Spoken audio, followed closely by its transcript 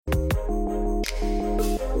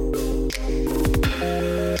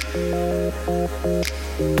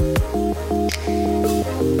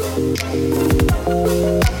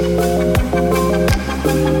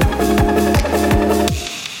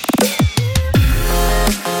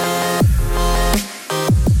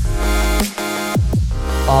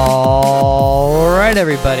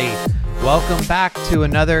everybody. Welcome back to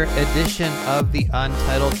another edition of the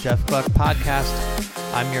Untitled Jeff Gluck podcast.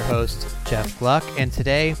 I'm your host, Jeff Gluck, and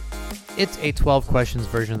today it's a 12 questions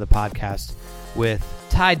version of the podcast with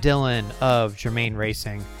Ty Dillon of Germain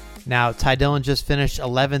Racing. Now, Ty Dillon just finished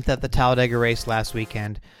 11th at the Talladega race last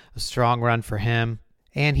weekend, a strong run for him,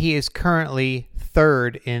 and he is currently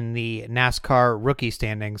third in the NASCAR rookie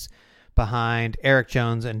standings behind Eric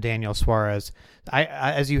Jones and Daniel Suarez.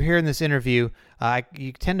 As you hear in this interview,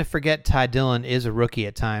 you tend to forget Ty Dillon is a rookie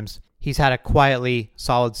at times. He's had a quietly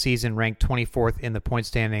solid season, ranked 24th in the point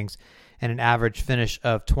standings and an average finish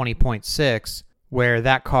of 20.6, where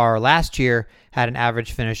that car last year had an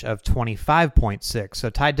average finish of 25.6. So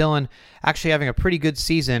Ty Dillon actually having a pretty good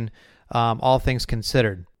season, all things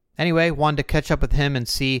considered. Anyway, wanted to catch up with him and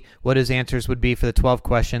see what his answers would be for the 12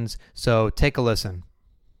 questions, so take a listen.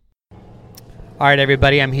 All right,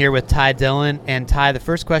 everybody, I'm here with Ty Dillon. And Ty, the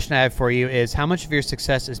first question I have for you is, how much of your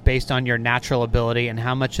success is based on your natural ability and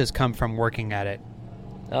how much has come from working at it?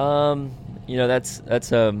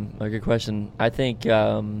 That's a good question. I think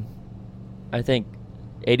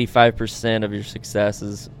 85% of your success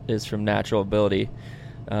is from natural ability,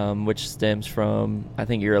 which stems from, I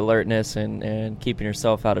think, your alertness and keeping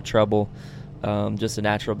yourself out of trouble. Just a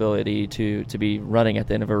natural ability to be running at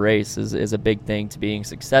the end of a race is a big thing to being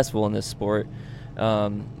successful in this sport.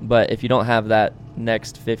 But if you don't have that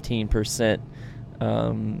next 15%,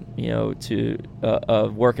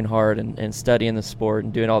 of working hard and studying the sport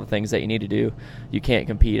and doing all the things that you need to do, you can't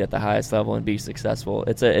compete at the highest level and be successful.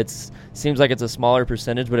 It seems like it's a smaller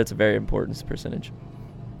percentage, but it's a very important percentage.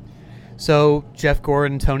 So Jeff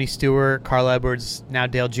Gordon, Tony Stewart, Carl Edwards, now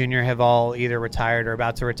Dale Jr. have all either retired or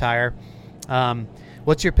about to retire.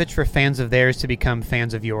 What's your pitch for fans of theirs to become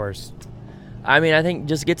fans of yours? I mean, I think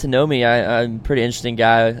just get to know me. I'm a pretty interesting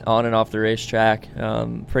guy on and off the racetrack,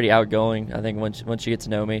 pretty outgoing, I think, once you get to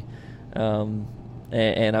know me.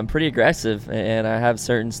 And I'm pretty aggressive, and I have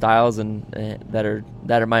certain styles that are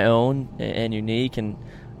my own and unique. And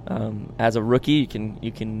as a rookie,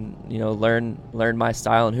 you can learn my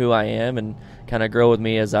style and who I am, and kind of grow with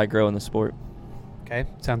me as I grow in the sport. Okay,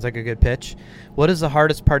 sounds like a good pitch. What is the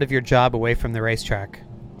hardest part of your job away from the racetrack?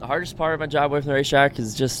 The hardest part of my job away from the racetrack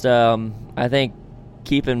is just, I think,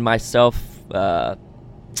 keeping myself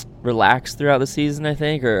relaxed throughout the season, I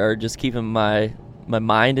think, or just keeping my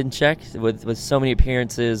mind in check with so many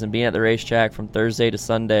appearances and being at the racetrack from Thursday to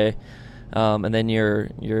Sunday. And then you're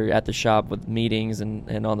at the shop with meetings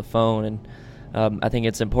and on the phone. And I think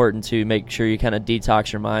it's important to make sure you kind of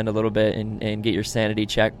detox your mind a little bit and get your sanity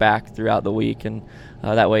checked back throughout the week. And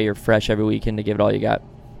that way you're fresh every weekend to give it all you got.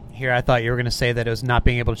 Here, I thought you were going to say that it was not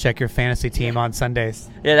being able to check your fantasy team on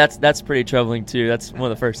Sundays. Yeah, that's pretty troubling too. That's one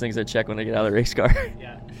of the first things I check when I get out of the race car.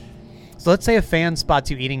 Yeah. So let's say a fan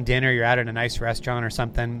spots you eating dinner, you're out at a nice restaurant or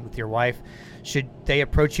something with your wife. Should they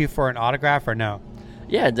approach you for an autograph or no?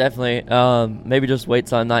 Yeah, definitely. Maybe just wait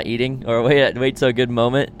till I'm not eating, or wait till a good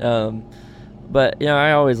moment. But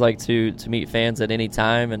I always like to meet fans at any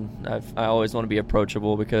time, and I always want to be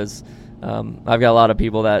approachable because I've got a lot of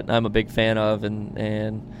people that I'm a big fan of,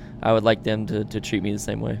 and I would like them to treat me the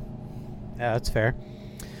same way. Yeah, that's fair.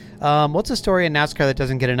 What's a story in NASCAR that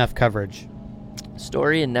doesn't get enough coverage?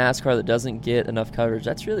 Story in NASCAR that doesn't get enough coverage.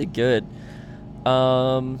 That's really good.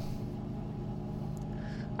 I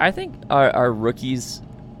think our rookies,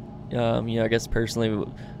 I guess personally,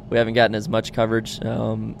 we haven't gotten as much coverage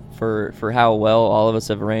for how well all of us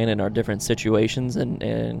have ran in our different situations.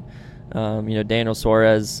 And Daniel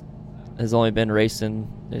Suarez has only been racing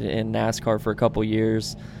in NASCAR for a couple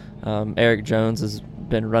years. Eric Jones has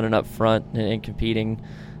been running up front and competing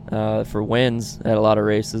for wins at a lot of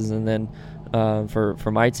races. And then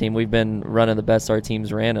for my team, we've been running the best our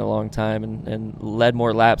team's ran in a long time and led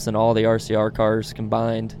more laps than all the RCR cars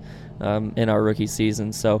combined in our rookie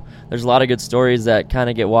season. So there's a lot of good stories that kind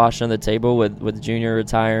of get washed on the table with Junior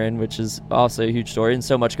retiring, which is also a huge story and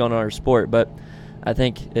so much going on in our sport. But I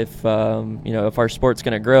think if our sport's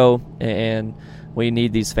going to grow and we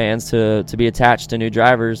need these fans to be attached to new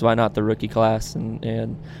drivers, why not the rookie class?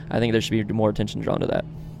 And I think there should be more attention drawn to that.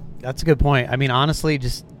 That's a good point. I mean, honestly,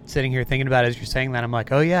 just sitting here thinking about it as you're saying that, I'm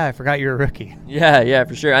like, oh yeah, I forgot you're a rookie. Yeah,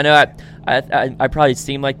 for sure. I know I probably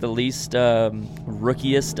seem like the least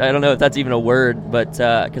rookiest. I don't know if that's even a word, but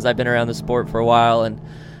because I've been around the sport for a while and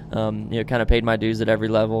kind of paid my dues at every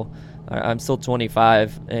level. I'm still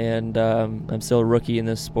 25 and I'm still a rookie in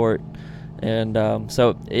this sport. And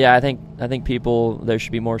I think there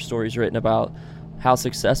should be more stories written about how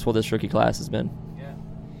successful this rookie class has been. Yeah.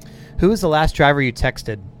 Who was the last driver you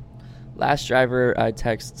texted? Last driver I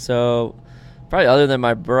text. So Probably other than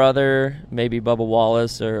my brother, maybe Bubba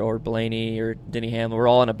Wallace or Blaney or Denny Hamlin. We're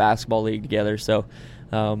all in a basketball league together, so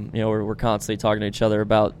we're constantly talking to each other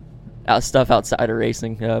about stuff outside of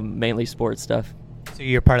racing, mainly sports stuff. So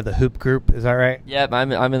you're part of the hoop group, is that right? Yeah,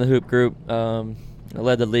 I'm in the hoop group. I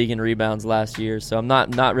led the league in rebounds last year, so I'm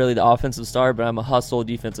not really the offensive star, but I'm a hustle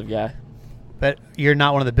defensive guy. But you're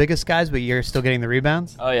not one of the biggest guys, but you're still getting the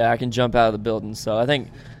rebounds? Oh yeah, I can jump out of the building. So I think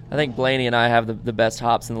Blaney and I have the best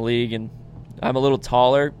hops in the league, and I'm a little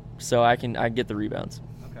taller, so I get the rebounds.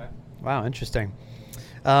 Okay. Wow, interesting.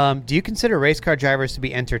 Do you consider race car drivers to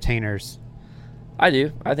be entertainers? I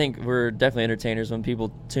do. I think we're definitely entertainers when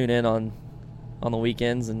people tune in on the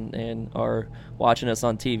weekends and are watching us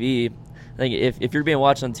on TV. I think if you're being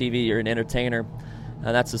watched on TV, you're an entertainer,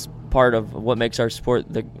 and that's just part of what makes our sport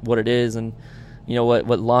what it is. And what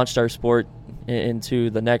launched our sport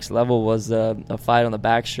into the next level was a fight on the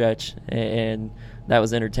backstretch, and that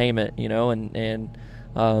was entertainment. And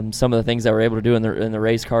some of the things that we're able to do in the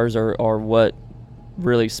race cars are what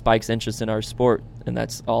really spikes interest in our sport, and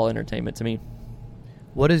that's all entertainment to me.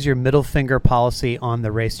 What is your middle finger policy on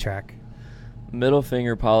the racetrack? Middle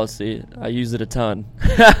finger policy, I use it a ton.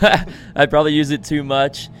 I probably use it too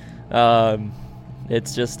much.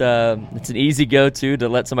 It's just it's an easy go-to to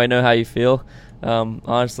let somebody know how you feel.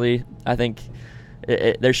 Honestly, I think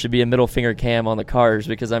there should be a middle finger cam on the cars,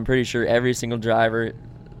 because I'm pretty sure every single driver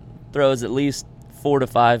throws at least 4 to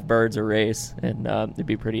 5 birds a race, and it'd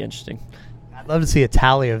be pretty interesting. I'd love to see a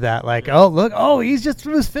tally of that. Like, oh, look, he's just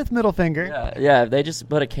threw his 5th middle finger. Yeah, they just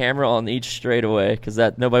put a camera on each straightaway, because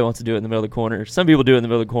nobody wants to do it in the middle of the corner. Some people do it in the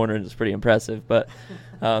middle of the corner, and it's pretty impressive. But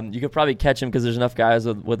you could probably catch them because there's enough guys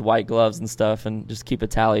with white gloves and stuff, and just keep a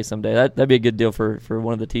tally someday. That'd be a good deal for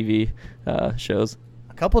one of the TV shows.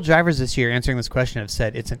 A couple drivers this year answering this question have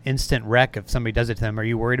said it's an instant wreck if somebody does it to them. Are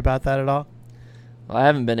you worried about that at all? Well, I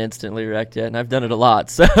haven't been instantly wrecked yet, and I've done it a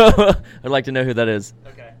lot, so I'd like to know who that is.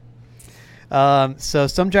 Okay. So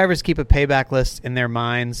some drivers keep a payback list in their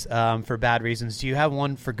minds for bad reasons. Do you have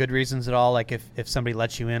one for good reasons at all? Like if somebody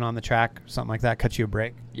lets you in on the track or something like that, cuts you a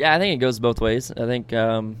break? Yeah, I think it goes both ways. I think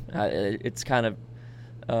it's kind of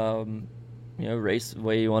race the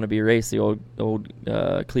way you want to be raced, the old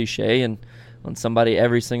cliche. And when somebody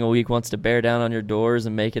every single week wants to bear down on your doors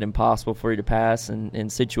and make it impossible for you to pass, and in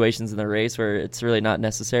situations in the race where it's really not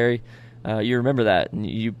necessary, you remember that and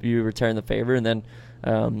you return the favor. And then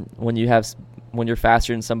when you're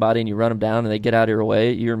faster than somebody and you run them down and they get out of your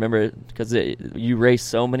way, you remember it, because you race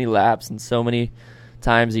so many laps and so many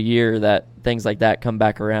times a year that things like that come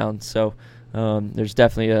back around. So there's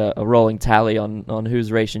definitely a rolling tally on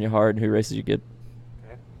who's racing you hard and who races you good.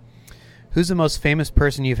 Okay. Who's the most famous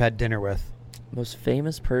person you've had dinner with? Most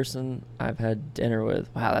famous person I've had dinner with?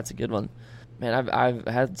 Wow, that's a good one. Man, I've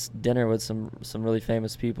had dinner with some really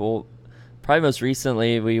famous people. Probably most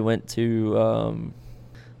recently we went to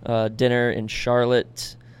dinner in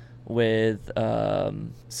Charlotte with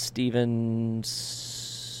Steven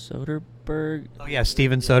Soderbergh. Oh yeah,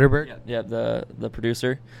 Steven Soderbergh. Yeah, the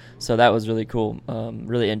producer. So that was really cool,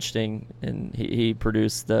 really interesting, and he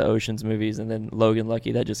produced the Ocean's movies, and then Logan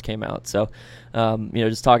Lucky that just came out. So,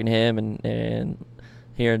 just talking to him and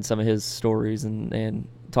hearing some of his stories and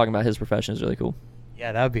talking about his profession is really cool.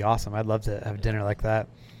 Yeah, that would be awesome. I'd love to have dinner like that.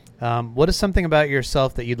 What is something about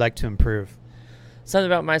yourself that you'd like to improve?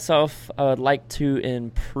 Something about myself I would like to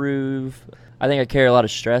improve. I think I carry a lot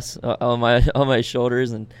of stress on my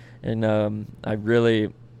shoulders, and I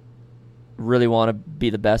really want to be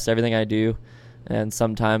the best at everything I do, and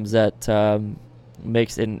sometimes that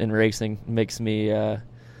makes in racing makes me a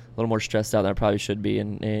little more stressed out than I probably should be,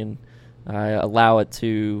 and I allow it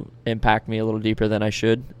to impact me a little deeper than I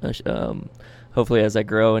should. Hopefully, as I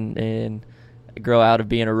grow and grow out of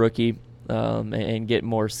being a rookie and get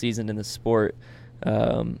more seasoned in the sport,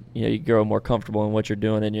 you grow more comfortable in what you're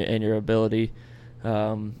doing and your ability.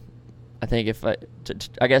 I think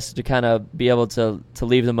I guess to kind of be able to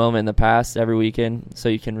leave the moment in the past every weekend so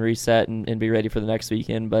you can reset and be ready for the next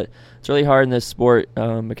weekend. But it's really hard in this sport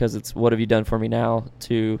because it's what have you done for me now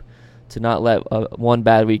to not let one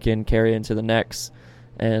bad weekend carry into the next.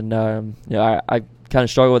 And I kind of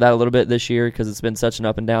struggle with that a little bit this year because it's been such an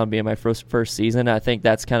up and down being my first season. I think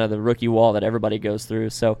that's kind of the rookie wall that everybody goes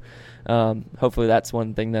through. So hopefully that's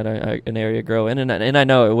one thing that an area grow in, and I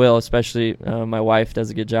know it will. Especially my wife does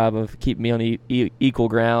a good job of keeping me on equal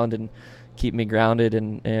ground and keep me grounded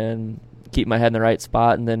and keep my head in the right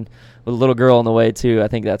spot. And then with a little girl on the way too, I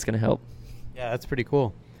think that's going to help. Yeah, that's pretty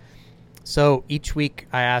cool. So each week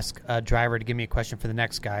I ask a driver to give me a question for the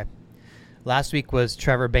next guy. Last week was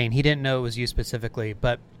Trevor Bain. He didn't know it was you specifically,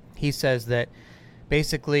 but he says that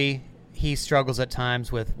basically he struggles at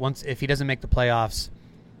times with if he doesn't make the playoffs,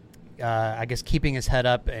 I guess keeping his head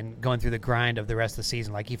up and going through the grind of the rest of the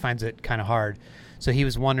season. Like, he finds it kind of hard. So he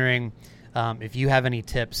was wondering if you have any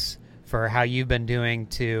tips for how you've been doing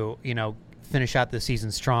to, finish out the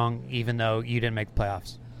season strong, even though you didn't make the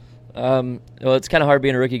playoffs. Well, it's kind of hard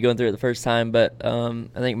being a rookie going through it the first time, but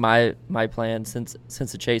I think my plan since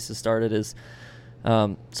the chase has started is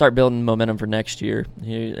start building momentum for next year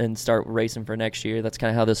and start racing for next year. That's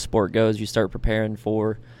kind of how this sport goes. You start preparing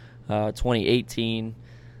for 2018,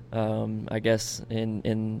 I guess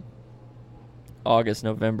in August,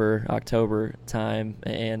 November, October time,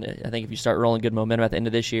 and I think if you start rolling good momentum at the end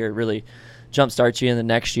of this year, it really jumpstarts you in the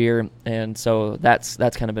next year, and so that's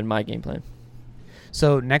kind of been my game plan.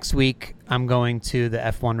 So next week, I'm going to the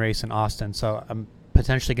F1 race in Austin. So I'm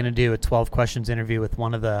potentially going to do a 12 questions interview with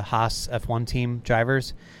one of the Haas F1 team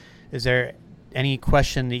drivers. Is there any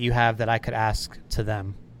question that you have that I could ask to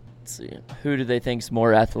them? Let's see. Who do they think's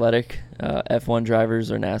more athletic, F1 drivers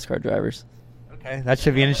or NASCAR drivers? Okay, that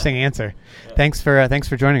should be an interesting answer. Yeah. Thanks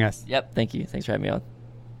for joining us. Yep, thank you. Thanks for having me on.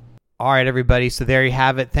 All right, everybody. So there you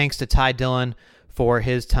have it. Thanks to Ty Dillon for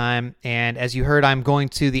his time. And as you heard, I'm going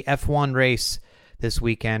to the F1 race this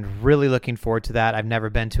weekend. Really looking forward to that. I've never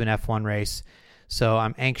been to an F1 race, so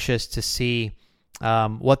I'm anxious to see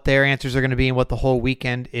what their answers are going to be and what the whole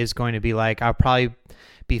weekend is going to be like. I'll probably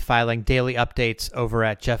be filing daily updates over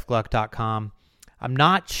at jeffgluck.com. I'm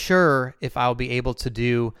not sure if I'll be able to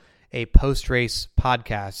do a post-race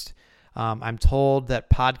podcast. I'm told that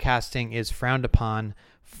podcasting is frowned upon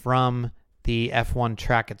from the F1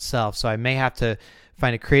 track itself, so I may have to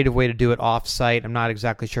find a creative way to do it off-site. I'm not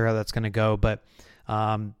exactly sure how that's going to go, but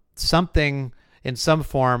something in some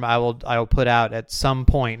form I will put out at some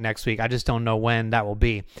point next week. I just don't know when that will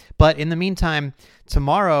be. But in the meantime,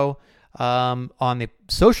 tomorrow on the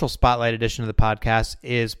Social Spotlight edition of the podcast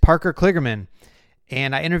is Parker Kligerman,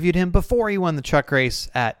 and I interviewed him before he won the truck race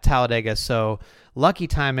at Talladega. So lucky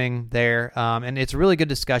timing there, and it's a really good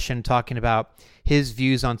discussion talking about his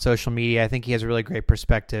views on social media. I think he has a really great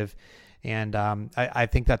perspective. And I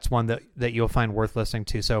think that's one that you'll find worth listening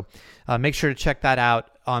to. So make sure to check that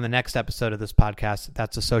out on the next episode of this podcast.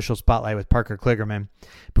 That's a Social Spotlight with Parker Kligerman.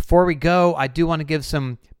 Before we go, I do want to give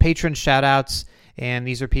some patron shout-outs. And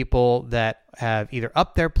these are people that have either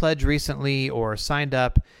upped their pledge recently or signed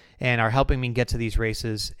up and are helping me get to these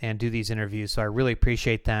races and do these interviews. So I really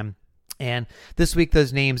appreciate them. And this week,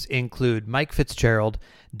 those names include Mike Fitzgerald,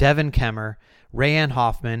 Devin Kemmer, Rayanne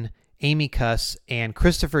Hoffman, Amy Cuss, and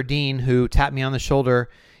Christopher Dean, who tapped me on the shoulder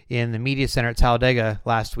in the media center at Talladega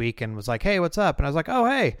last week and was like, hey, what's up? And I was like, oh,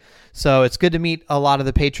 hey. So it's good to meet a lot of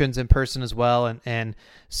the patrons in person as well and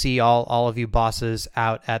see all of you bosses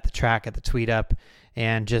out at the track, at the Tweet Up,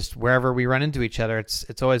 and just wherever we run into each other.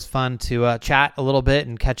 It's always fun to chat a little bit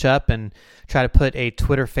and catch up and try to put a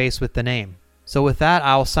Twitter face with the name. So with that,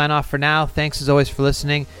 I'll sign off for now. Thanks as always for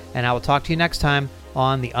listening, and I will talk to you next time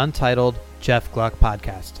on the Untitled Jeff Gluck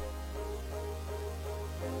Podcast.